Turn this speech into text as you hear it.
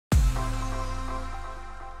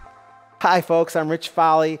Hi, folks. I'm Rich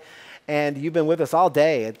Foley, and you've been with us all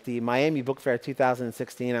day at the Miami Book Fair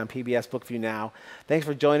 2016 on PBS Bookview Now. Thanks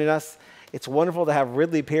for joining us. It's wonderful to have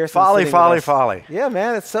Ridley Pearson. Foley. Yeah,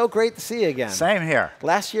 man, it's so great to see you again. Same here.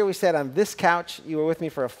 Last year we sat on this couch. You were with me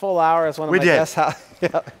for a full hour as one of my guest house.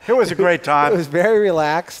 Yeah. It was a great time. It was very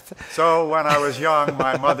relaxed. So when I was young,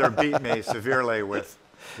 my mother beat me severely with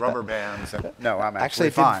rubber bands. And no, I'm actually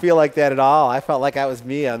fine. It didn't feel like that at all. I felt like I was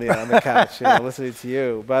me on the couch, listening to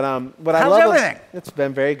you. But what I love everything? It's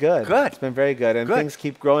been very good. Good. It's been very good, and things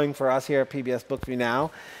keep growing for us here at PBS Bookview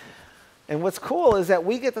Now. And what's cool is that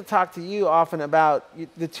we get to talk to you often about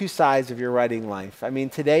the two sides of your writing life. I mean,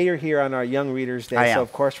 today you're here on our Young Readers Day, so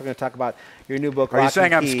of course we're going to talk about your new book, Are you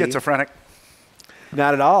saying I'm schizophrenic?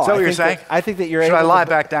 Not at all. Is that what you're saying? I think that you're Should I lie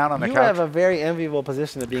back down on the couch? You have a very enviable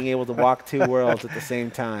position of being able to walk two worlds at the same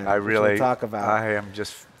time. I really we'll talk about. I am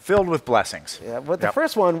just filled with blessings. Yeah, but the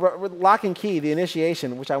first one, Lock and Key, the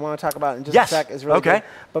initiation, which I want to talk about in just a sec, is really good.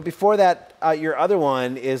 But before that, your other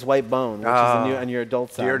one is White Bone, which is on your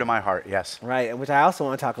adult side. Dear to my heart, yes. Right, and which I also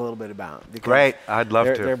want to talk a little bit about. Great, I'd love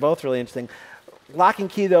to. They're both really interesting. Lock and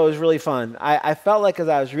Key, though, is really fun. I felt like as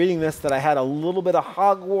I was reading this that I had a little bit of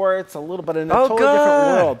Hogwarts, a little bit in a totally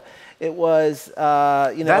different world. It was,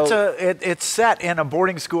 it's set in a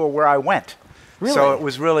boarding school where I went. Really? So it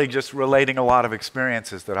was really just relating a lot of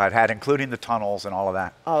experiences that I'd had, including the tunnels and all of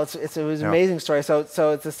that. Oh, it was an amazing story. So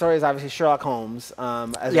the story is obviously Sherlock Holmes.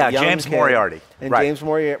 As a young James kid, Moriarty. And James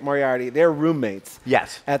Moriarty. They're roommates.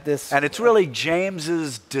 Yes. At this. And it's really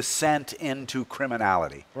James's descent into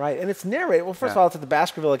criminality. Right. And it's narrated. Well, first of all, it's at the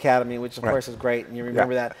Baskerville Academy, which of course is great, and you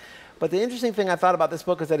remember that. But the interesting thing I thought about this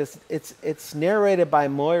book is that it's narrated by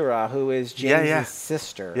Moira, who is James's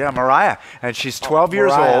sister. Yeah, Mariah, and she's 12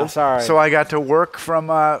 years old. Sorry. So I got to work from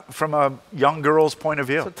a young girl's point of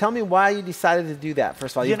view. So tell me why you decided to do that.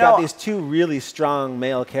 First of all, you've got these two really strong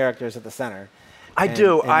male characters at the center. I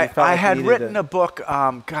do. I had written a book.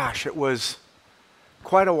 Gosh, it was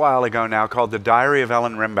quite a while ago now, called The Diary of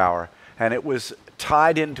Ellen Rimbauer, and it was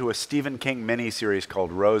tied into a Stephen King miniseries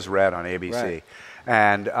called Rose Red on ABC. Right.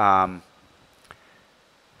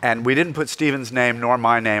 And we didn't put Stephen's name nor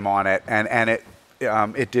my name on it, and it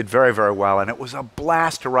did very, very well. And it was a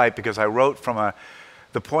blast to write because I wrote from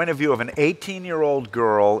the point of view of an 18-year-old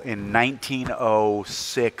girl in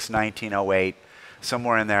 1906, 1908,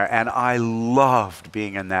 somewhere in there. And I loved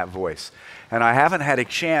being in that voice. And I haven't had a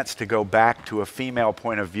chance to go back to a female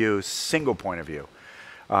point of view, single point of view,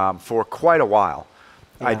 for quite a while.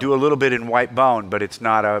 Yeah. I do a little bit in White Bone, but it's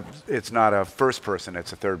not a first person,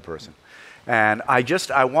 it's a third person. And I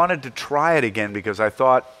wanted to try it again because I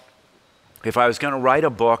thought if I was going to write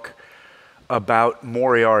a book about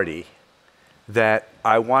Moriarty, that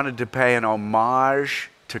I wanted to pay an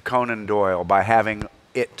homage to Conan Doyle by having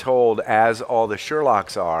it told, as all the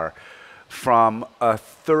Sherlocks are, from a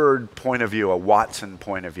third point of view, a Watson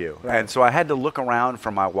point of view. Right. And so I had to look around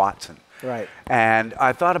for my Watson. Right. And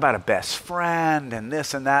I thought about a best friend and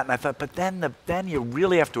this and that, and I thought, but then you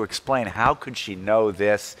really have to explain how could she know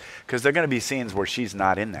this, because there are going to be scenes where she's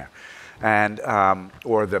not in there, and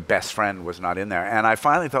or the best friend was not in there. And I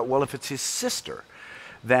finally thought, well, if it's his sister,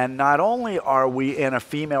 then not only are we in a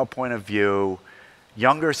female point of view,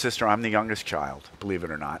 younger sister, I'm the youngest child, believe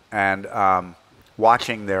it or not, and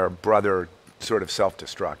watching their brother sort of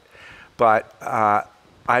self-destruct, but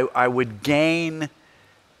I would gain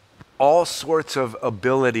all sorts of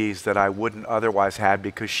abilities that I wouldn't otherwise have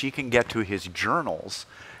because she can get to his journals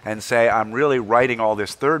and say, I'm really writing all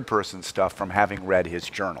this third person stuff from having read his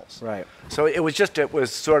journals. Right. So it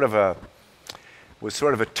was sort of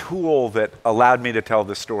a tool that allowed me to tell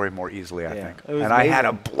the story more easily, I think. And amazing. I had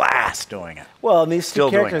a blast doing it. Well, and these two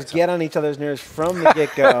characters get on each other's nerves from the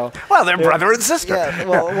get-go. Well, they're brother and sister. Yeah,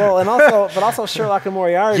 and also Sherlock and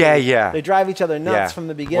Moriarty. Yeah. They drive each other nuts from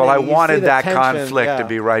the beginning. Well, I wanted that conflict to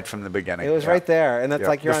be right from the beginning. It was right there, and it's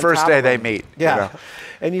like you're on the first top day of they them. meet. Yeah.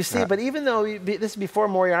 And you see, but even though this is before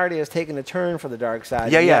Moriarty has taken a turn for the dark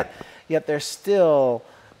side, yet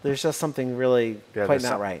there's just something really quite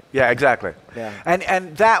not right. Yeah, exactly. Yeah.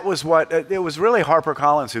 And that was what, it was really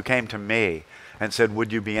HarperCollins who came to me and said,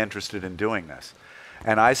 would you be interested in doing this?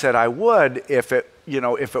 And I said I would if it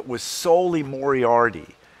was solely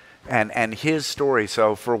Moriarty and his story.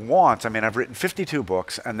 So for once, I mean, I've written 52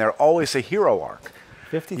 books and they're always a hero arc.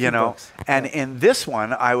 52 books. And in this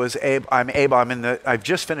one, I've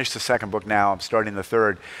just finished the second book now, I'm starting the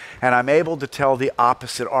third, and I'm able to tell the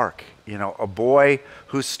opposite arc. A boy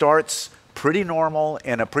who starts pretty normal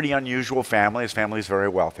in a pretty unusual family. His family is very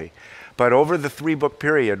wealthy. But over the 3-book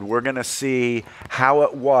period, we're going to see how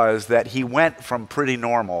it was that he went from pretty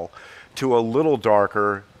normal to a little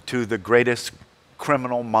darker to the greatest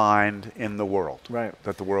criminal mind in the world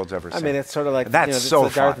that the world's ever seen. I mean, it's sort of like that's so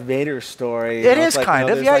it's a Darth Vader story. It is like, kind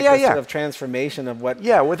of, this sort of transformation of what.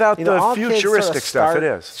 Yeah, without the futuristic stuff, it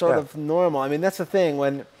is sort of normal. I mean, that's the thing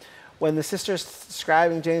when the sister's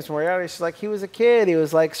describing James Moriarty, she's like, he was a kid. He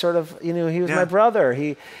was like sort of, he was my brother.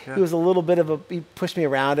 He was a little bit of he pushed me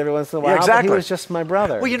around every once in a while, but he was just my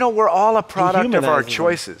brother. Well, we're all a product of our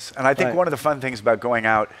choices. And I think one of the fun things about going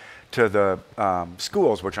out to the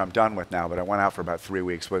schools, which I'm done with now, but I went out for about 3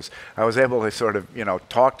 weeks, was I was able to sort of,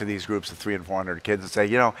 talk to these groups of 300 and 400 kids and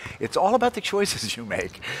say, it's all about the choices you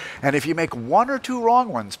make. And if you make one or two wrong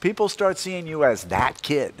ones, people start seeing you as that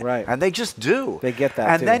kid. Right. And they just do. They get that,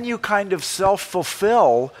 and too. then you kind of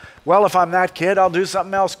self-fulfill, well, if I'm that kid, I'll do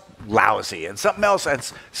something else lousy and something else,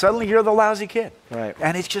 and suddenly you're the lousy kid. Right.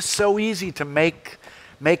 And it's just so easy to make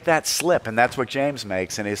that slip, and that's what James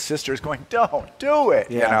makes, and his sister's going, don't do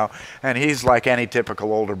it, and he's like any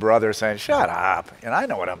typical older brother saying, shut up, and I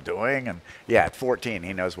know what I'm doing, and at 14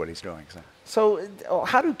 he knows what he's doing. So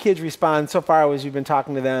how do kids respond so far as you've been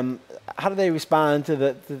talking to them? How do they respond to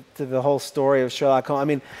the whole story of Sherlock Holmes? I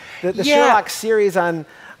mean, the Sherlock series on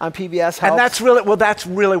PBS helps. And that's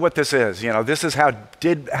really what this is. This is how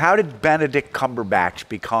did Benedict Cumberbatch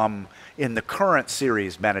become in the current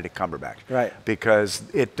series Benedict Cumberbatch? Right. Because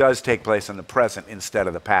it does take place in the present instead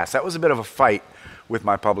of the past. That was a bit of a fight with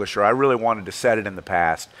my publisher. I really wanted to set it in the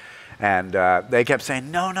past. And they kept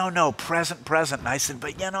saying, no, present. And I said,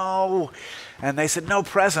 but and they said, no,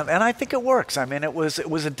 present. And I think it works. I mean, it was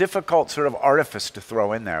a difficult sort of artifice to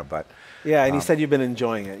throw in there, but. Yeah, and you said you've been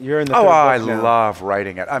enjoying it. You're in the third I book now. love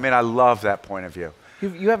writing it. I mean, I love that point of view.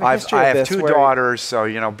 You have a history of this. I have 2 daughters,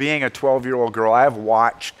 so, being a 12-year-old girl, I have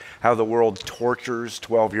watched how the world tortures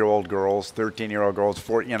 12-year-old girls, 13-year-old girls,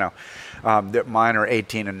 mine are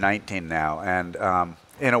 18 and 19 now. And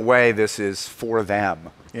in a way, this is for them,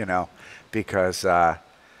 because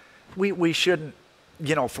we shouldn't,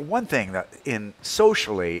 for one thing, that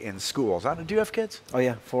socially in schools, do you have kids? Oh,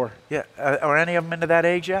 yeah, 4. Yeah. Are any of them into that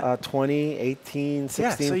age yet? 20, 18, 16,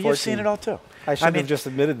 yeah, so 14. You've seen it all, too. I shouldn't have just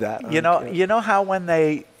admitted that. You know how when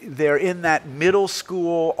they're in that middle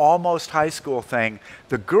school, almost high school thing,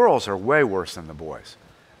 the girls are way worse than the boys.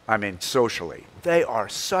 I mean, socially. They are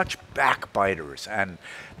such backbiters, and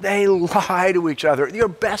they lie to each other. Your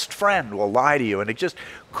best friend will lie to you, and it just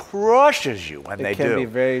crushes you when they do. It can be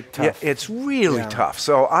very tough. Yeah, it's really tough.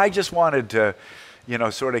 So I just wanted to,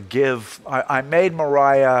 sort of give. I made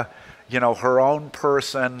Mariah, her own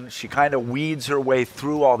person. She kind of weeds her way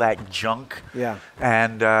through all that junk. Yeah.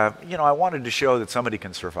 And, I wanted to show that somebody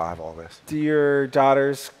can survive all this. Do your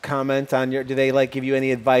daughters comment on do they give you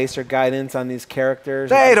any advice or guidance on these characters?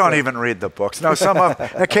 They don't even read the books. No,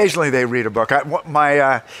 occasionally they read a book.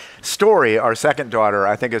 My Story, our second daughter,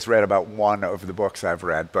 I think has read about 1 of the books I've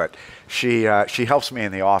read, but she helps me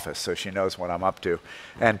in the office, so she knows what I'm up to.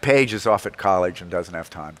 And Paige is off at college and doesn't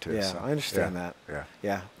have time to. Yeah, so, I understand that.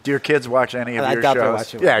 Yeah. Do your kids watch any of your I doubt shows? they're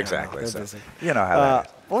watching. Yeah, exactly. So, you know how that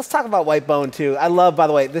is. Well, let's talk about White Bone too. I love, by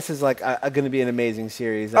the way, this is going to be an amazing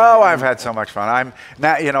series. I've had so much fun. I'm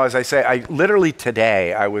now, as I say, literally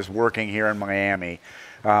today I was working here in Miami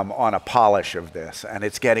on a polish of this, and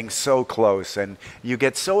it's getting so close, and you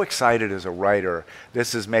get so excited as a writer.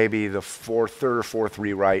 This is maybe the third or fourth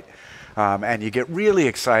rewrite, and you get really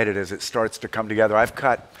excited as it starts to come together. I've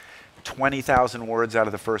cut 20,000 words out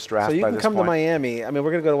of the first draft. So you by can this come point. to Miami. I mean, we're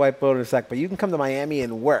going to go to White Bone in a sec, but you can come to Miami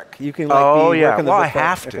and work. You can be working the well, book I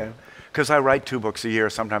have to, okay. Because I write 2 books a year,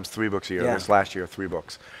 sometimes 3 books a year. This last year, 3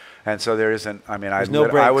 books, and so there isn't. I mean,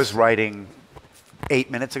 I was writing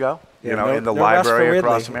 8 minutes ago. In the library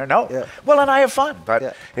across from here. No. Yeah. Well, and I have fun,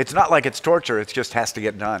 but it's not like it's torture. It just has to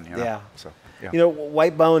get done. Yeah. So,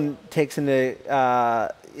 White Bone takes into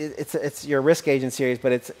it's your risk agent series,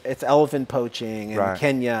 but it's elephant poaching and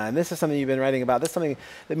Kenya, and this is something you've been writing about. This is something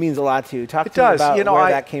that means a lot to you. Talk to me about where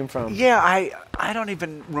that came from. Yeah, I don't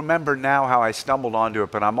even remember now how I stumbled onto it,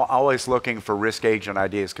 but I'm always looking for risk agent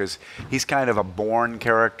ideas because he's kind of a born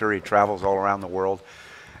character. He travels all around the world.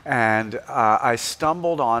 And I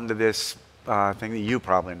stumbled onto this thing that you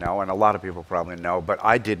probably know, and a lot of people probably know, but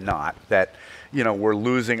I did not, that we're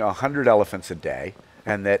losing 100 elephants a day,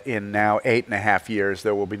 and that in now 8.5 years,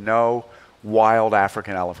 there will be no wild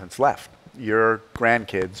African elephants left. Your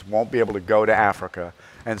grandkids won't be able to go to Africa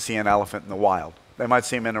and see an elephant in the wild. They might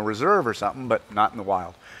see him in a reserve or something, but not in the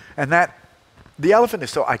wild. And the elephant is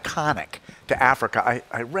so iconic to Africa.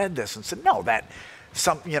 I read this and said, no, this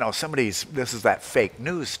is that fake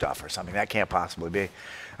news stuff or something. That can't possibly be.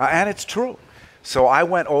 And it's true. So I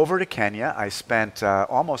went over to Kenya. I spent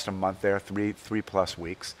almost a month there, three plus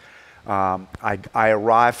weeks. I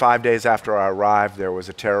arrived 5 days after I arrived. There was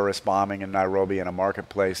a terrorist bombing in Nairobi in a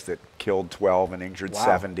marketplace that killed 12 and injured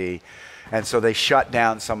 70. And so they shut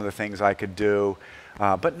down some of the things I could do,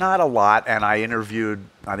 but not a lot. And I interviewed,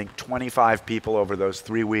 I think, 25 people over those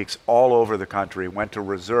 3 weeks all over the country, went to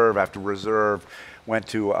reserve after reserve, went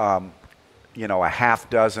to a half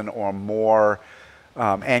dozen or more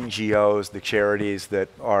NGOs, the charities that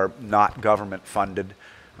are not government funded,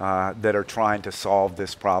 that are trying to solve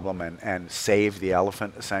this problem and save the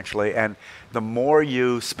elephant, essentially. And the more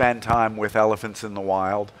you spend time with elephants in the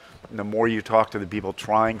wild, and the more you talk to the people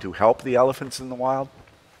trying to help the elephants in the wild,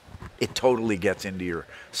 it totally gets into your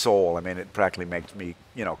soul. I mean, it practically makes me,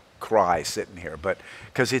 cry sitting here, but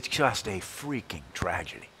because it's just a freaking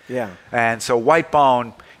tragedy. Yeah. And so White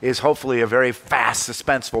Bone is hopefully a very fast,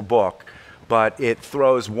 suspenseful book, but it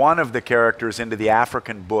throws one of the characters into the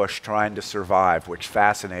African bush trying to survive, which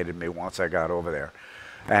fascinated me once I got over there.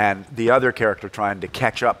 And the other character trying to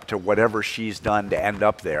catch up to whatever she's done to end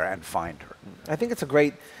up there and find her. I think it's a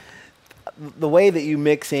great, the way that you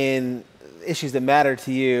mix in issues that matter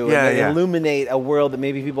to you and illuminate a world that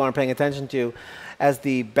maybe people aren't paying attention to as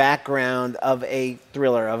the background of a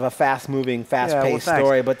thriller, of a fast-moving, fast-paced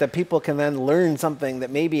story, but that people can then learn something that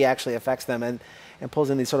maybe actually affects them and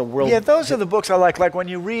pulls in these sort of world. Yeah, those are the books I like. Like when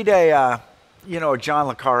you read a John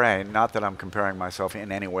le Carré, not that I'm comparing myself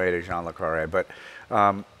in any way to John le Carré, but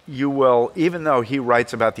you will, even though he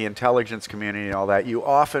writes about the intelligence community and all that, you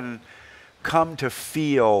often come to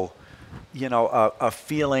feel a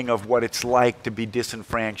feeling of what it's like to be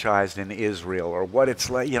disenfranchised in Israel, or what it's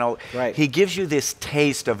like, he gives you this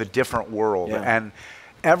taste of a different world. Yeah. And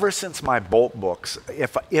ever since my Bolt books,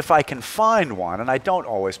 if I can find one, and I don't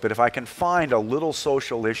always, but if I can find a little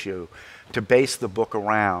social issue to base the book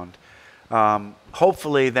around,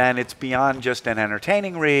 hopefully then it's beyond just an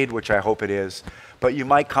entertaining read, which I hope it is, but you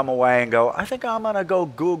might come away and go, I think I'm going to go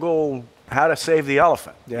Google how to save the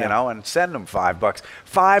elephant, and send them $5.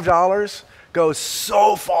 $5 goes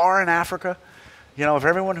so far in Africa. If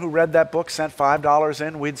everyone who read that book sent $5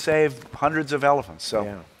 in, we'd save hundreds of elephants.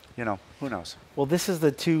 So, who knows? Well, this is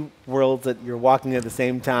the two worlds that you're walking at the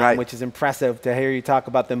same time, which is impressive to hear you talk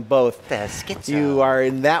about them both. The schizo. You are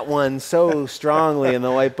in that one so strongly in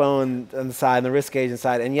the White Bone side and the risk agent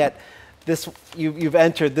side, and yet you've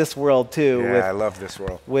entered this world too. Yeah, I love this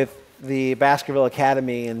world. With the Baskerville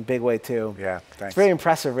Academy in Big Way too. Yeah, thanks. It's very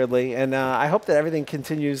impressive, Ridley, and I hope that everything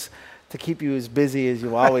continues to keep you as busy as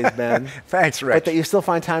you've always been. Thanks, Rich. But that you still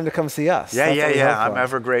find time to come see us. Yeah. I'm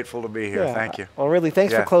ever grateful to be here. Yeah. Thank you. Well, Ridley,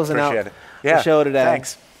 thanks for closing out the show today.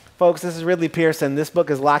 Thanks. Folks, this is Ridley Pearson. This book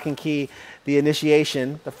is Lock and Key, The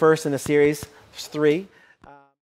Initiation, the first in a series. There's 3.